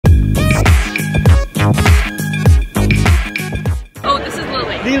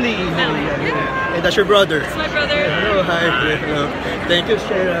And that's your brother? It's my brother. Hello, hi. Hello. Thank you,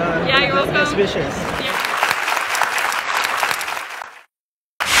 Sierra. Yeah, you're welcome. Best wishes. Yeah.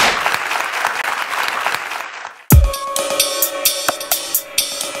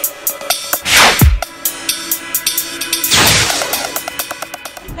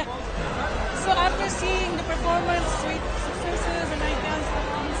 So after seeing the performance, sweet successes and icons,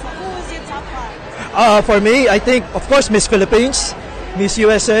 who is your top five? For me, I think, of course, Miss Philippines, Miss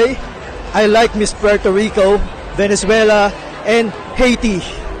USA. I like Miss Puerto Rico, Venezuela, and Haiti.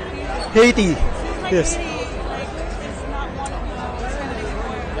 Haiti. Yes. Haiti, is not one of the candidates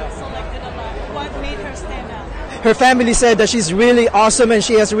who were selected a lot. What made her stand out? Her family said that she's really awesome and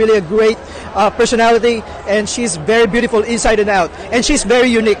she has really a great personality, and she's very beautiful inside and out. And she's very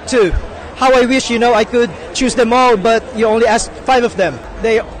unique too. How I wish, I could choose them all, but you only asked 5 of them.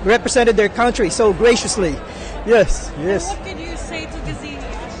 They represented their country so graciously. Yes, yes. What did you say to Gazini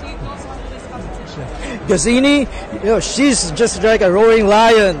as she goes on to this competition? Gazini, she's just like a roaring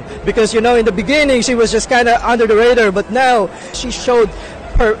lion, because in the beginning she was just kind of under the radar, but now she showed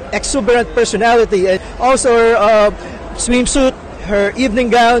her exuberant personality, and also her swimsuit, her evening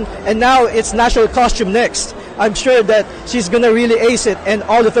gown, and now it's national costume next. I'm sure that she's gonna really ace it, and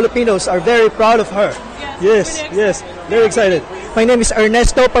all the Filipinos are very proud of her. Yes, yes, very excited. My name is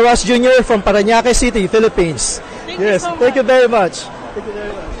Ernesto Paras Jr. from Parañaque City, Philippines. Yes, thank you very much. Thank you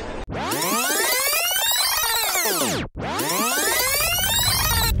very much.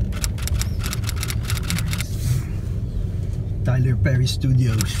 Tyler Perry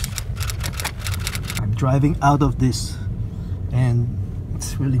Studios. I'm driving out of this, and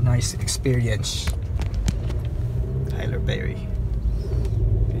it's really nice experience. Tyler Perry.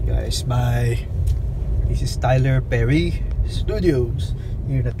 Okay guys, bye. This is Tyler Perry Studios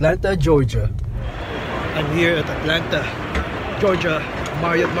here in Atlanta, Georgia. I'm here at Atlanta, Georgia,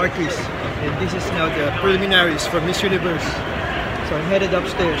 Marriott Marquis, and this is now the preliminaries for Miss Universe. So I'm headed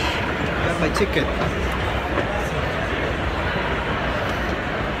upstairs. Got my ticket.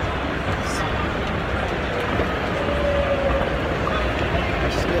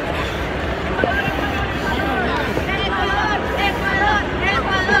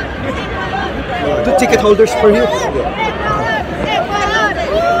 The ticket holders for you.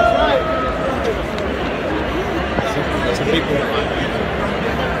 Some people.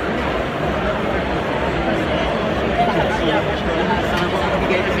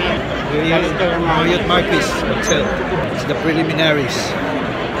 Here is Marriott Marquis Hotel. It's the preliminaries.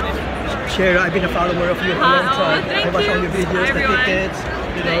 Sierra, I've been a follower of you for a long time. I watch all your videos, the tickets.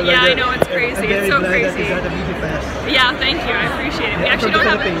 Yeah, I know, it's crazy. It's so crazy. Yeah, thank you. I appreciate it. We actually don't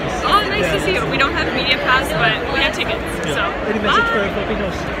have. Oh, nice to see you. We don't have a media pass, but we have tickets. So, any message for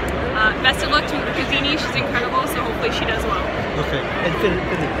Filipinos? Best of luck to Gazini. She's incredible. So hopefully she does well. Okay. And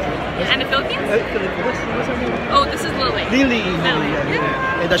Philippines. And the Philippines? What's her name? Oh, this is Lily. Lily.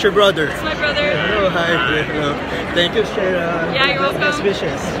 Yeah. And that's your brother? It's my brother. Hello, hi. Hello. Thank you, Sierra. Yeah, you're welcome. Best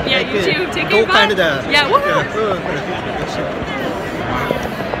wishes. Yeah, you too. Take care. Go Canada. Yeah. Woohoo!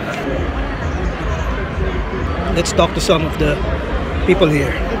 Let's talk to some of the people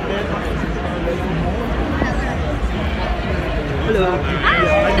here. Hello. Hi.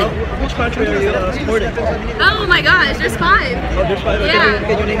 Which country are you supporting? Oh my gosh, there's 5. Oh, there's 5. Yeah.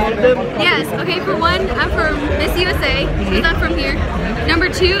 Can you name all of them? Yes. Okay, for 1, I'm from Miss USA, because I'm from here. Number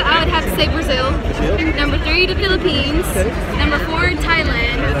 2, I would have to say Brazil. Number 3, the Philippines. Number 4,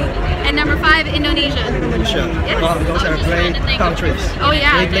 Thailand. And number 5, Indonesia. Indonesia. Yes. Wow, those are great countries. Oh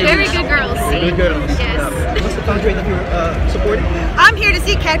yeah, very good girls. Good girls. Yes. What's the country that you're supporting? I'm here to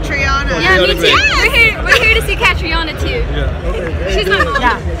see Catriona. Yeah, me too. We're here to see Catriona too. Yeah. Okay. She's my mom.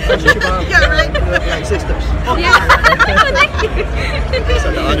 Yeah. Yeah, right. Like sisters. Yeah. Thank you. These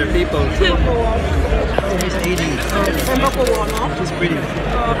are the other people. Miss 80. She's pretty.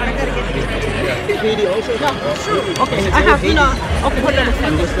 I gotta get this. 80 also? Yeah, sure. Okay, I have no. Okay, hold on.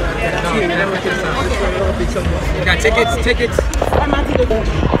 You got tickets? I'm not ticket.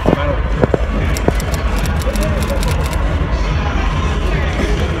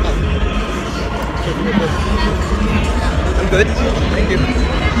 I'm good. Thank you.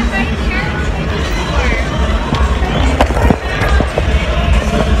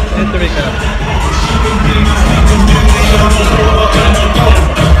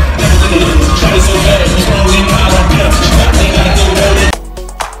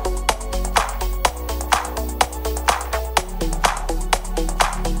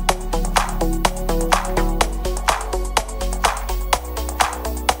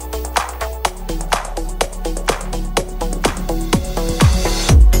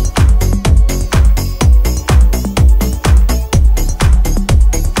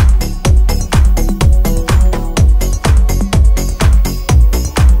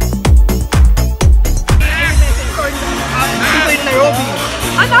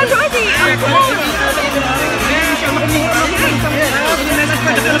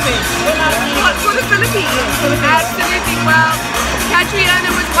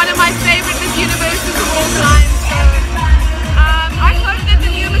 Catriona was one of my favorite Miss Universes of all time. So I hope that the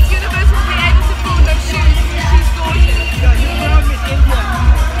new Miss Universe will be able to pull those shoes. She's gorgeous. Yeah, you crowned Miss India.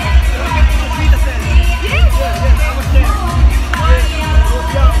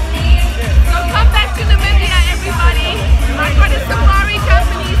 So come back to Namibia, everybody. I've got a safari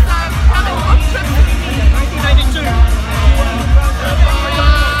company, so come and book trips with me. 1992.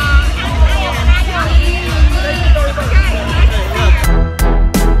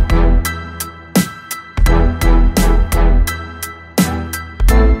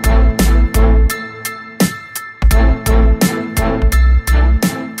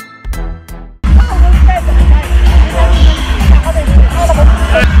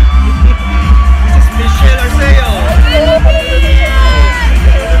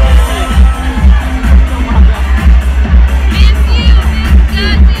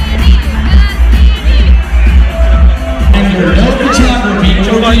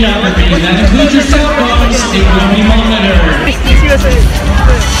 That includes your cell phones, it will be monitored.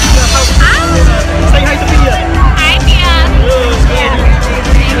 Say hi to Pia. Hi, Pia.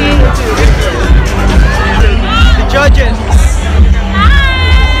 The judges.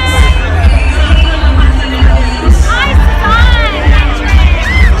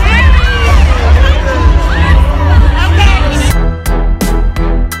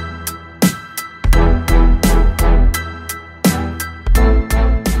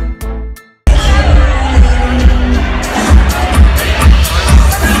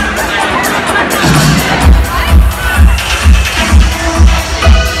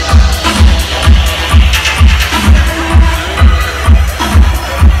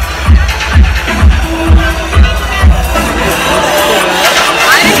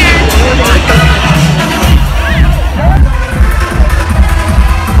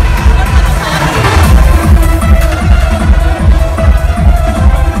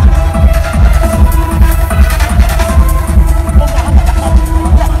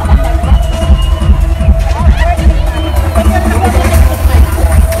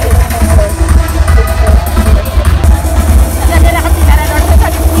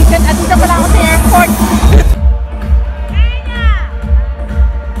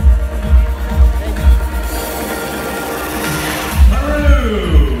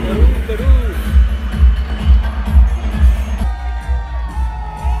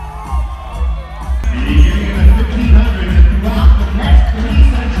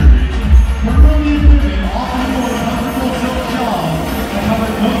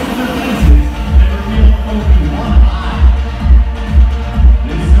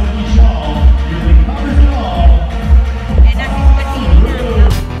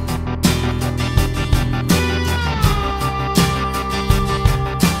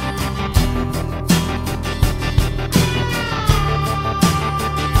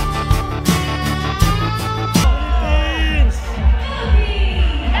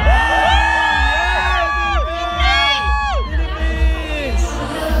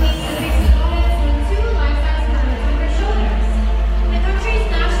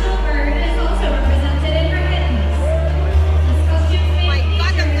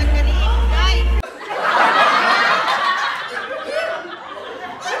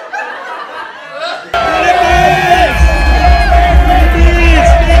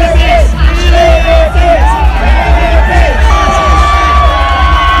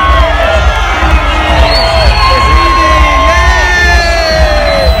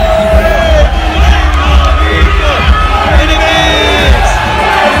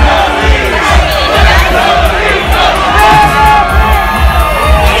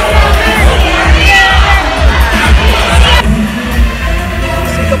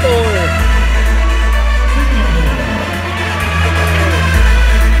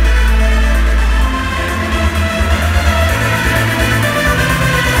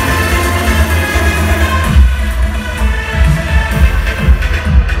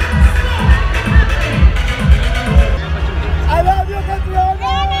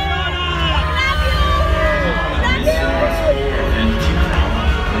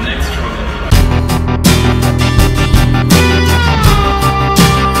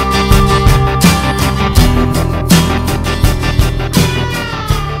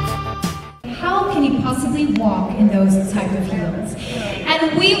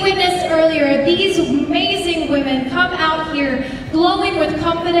 glowing with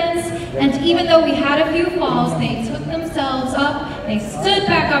confidence, and even though we had a few falls, they took themselves up, they stood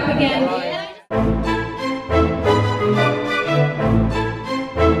back up again.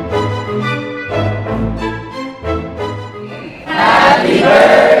 Happy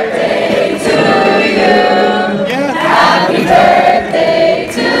birthday to you! Happy birthday!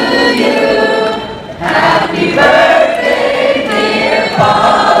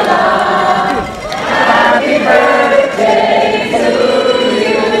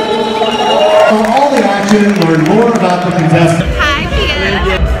 top of contestant. Hi, Pia.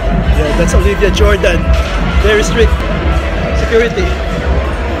 Yeah, that's Olivia Jordan. Very strict security.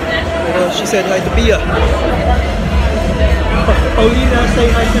 She said hi to Pia. Paulina, say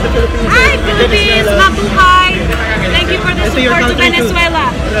hi to the Philippines. Hi, Philippines. Mabuhay. Thank you for the And to your support to country too. Venezuela.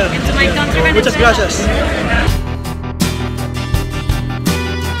 Yeah. And to my country, Venezuela. Muchas gracias.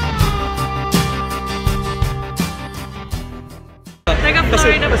 Taga Kasi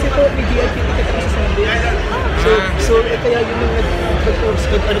Florida. po, may VIP ticket ako sa Sunday. So kaya yun yung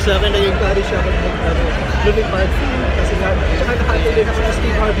ano sa akin na yung encourage siya ako lumipad. Kasi nga, tsaka nakatuloy ako sa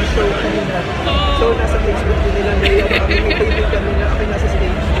Steve Harvey show kanina. So nasa Facebook din nila na yung may taping kami na ako nasa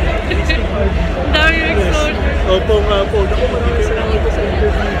stage. Steve Harvey. Dami yung exposure. Opo nga po. Naku, maraming salamat po sa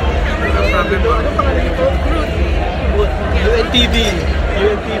interview. Anong pangalan niyo po? UNTV.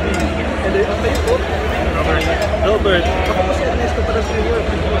 UNTV. And then, kayo po? Robert. Baka po si Ernesto para sa New York.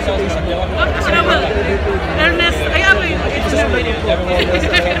 Sa Facebook. Ernest, ay ako yung video po.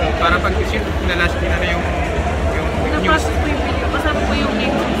 Para pag-isip, nalas din na yung news. Na-process po yung video. Kasama po yung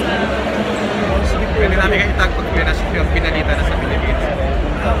link sa... Pwede namin kayo itag pag yung pinalita na sa Pilipinas.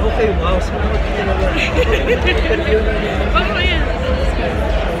 Okay, wow. Salamat po talaga. Interview na niya. Bakit ba yan?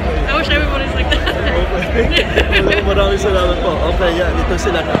 I wish everyone is like that. Okay. Maraming salamat po. Okay, yan. Ito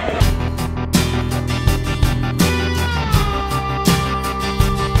sila na.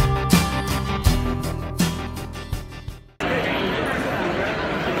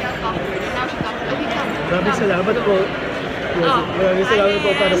 Maraming salamat po. Maraming salamat po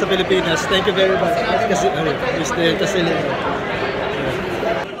para sa Pilipinas. Thank you very much. Kasi, Mr. Diane Castillejo.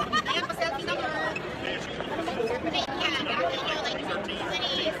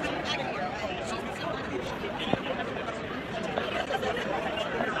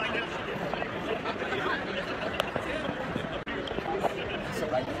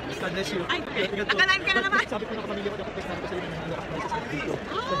 God bless you. Nakalain ka na naman. Sabi ko na kapamilya ko dapat kasama ko sa inyo dito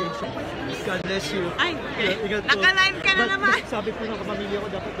sa game show. God bless you. Ay, Ingat po. nakalain ka na naman. Sabi ko na kapamilya ko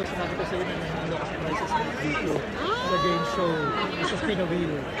dapat kasama ko sa inyo dito sa game show. Sa spin a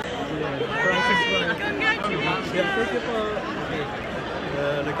wheel. Yeah. Francis Wright. Congratulations. Yeah, thank you po. Okay.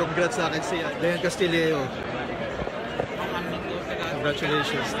 Nag-congrats sa akin si Diane Castillejo.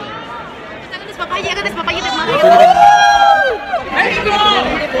 Congratulations. Papaya ka, papaya ka. Mexico!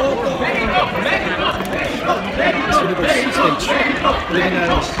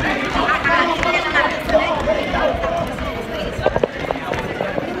 Preliminaries.